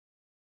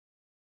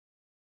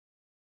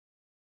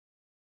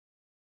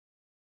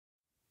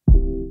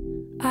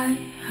I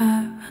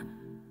have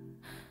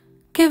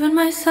given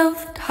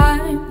myself the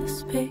time, the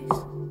space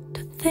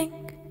to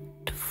think,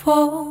 to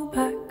fall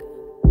back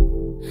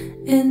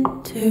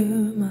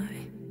into my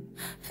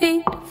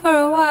feet for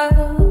a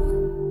while.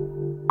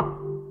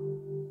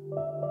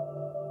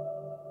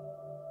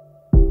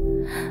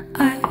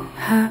 I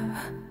have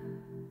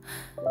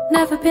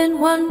never been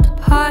one to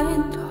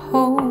pine, to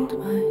hold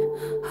my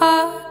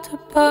heart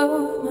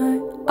above my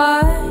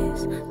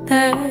eyes.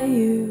 There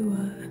you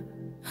were,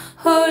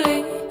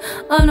 wholly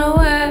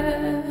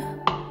unaware.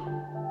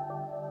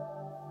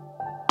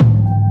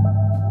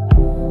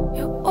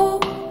 You're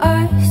all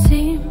I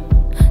seem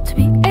to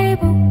be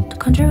able to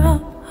conjure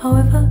up,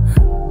 however,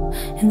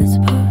 in the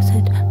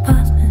supposed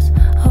vastness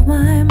of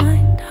my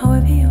mind.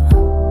 However, you're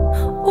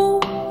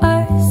all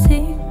I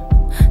seem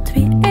to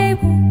be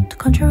able to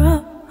conjure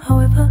up,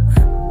 however,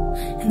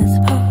 in the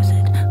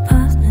supposed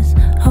vastness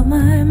of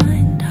my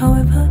mind.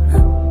 However,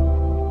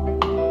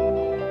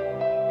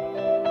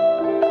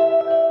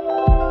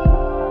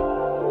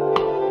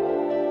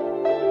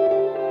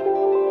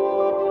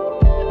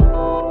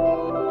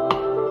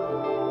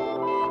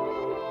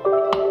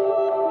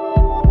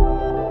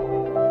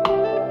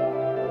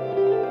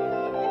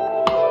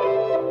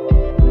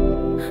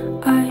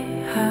 I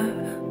have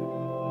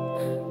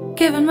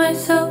given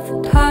myself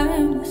the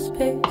time, the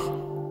space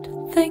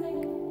to think,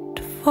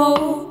 to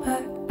fall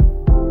back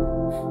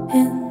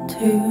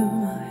into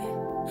my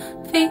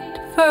feet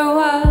for a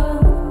while.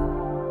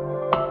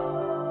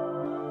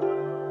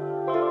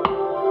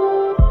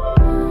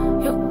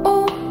 You're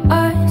all I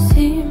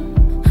seem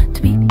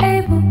to be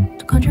able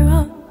to conjure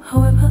up,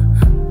 however,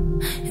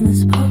 in the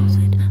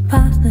supposed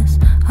vastness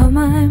of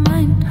my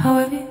mind.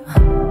 However,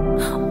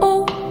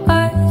 all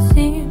I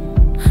seem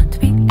to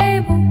be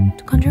able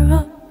to conjure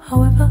up,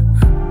 however,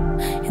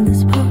 in the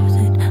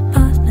supposed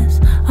vastness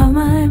of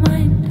my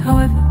mind.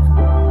 However,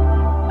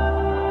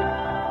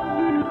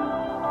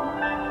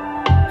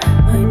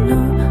 I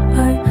know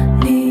I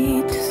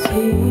need to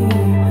see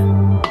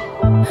you,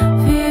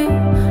 feel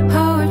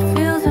how it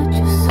feels at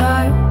your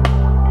side,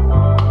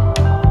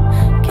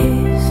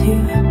 kiss you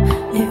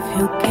if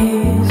you'll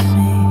kiss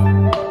me,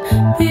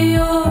 be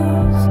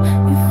yours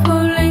if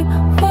only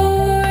for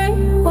a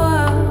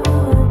while.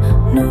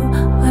 No,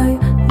 I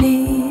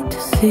need to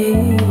see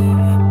you,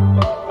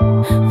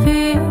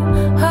 feel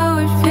how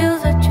it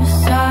feels at your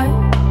side,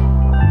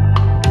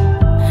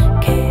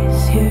 kiss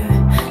you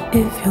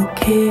if you'll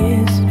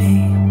kiss me,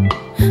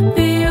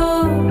 be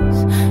yours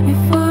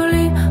if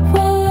only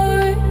for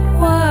a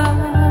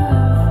while.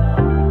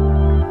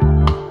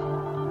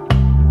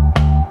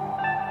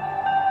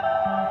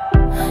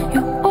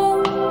 You're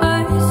all I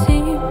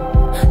seem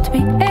to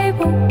be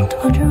able to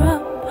conjure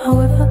up,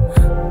 however,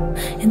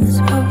 in the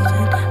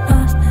supposed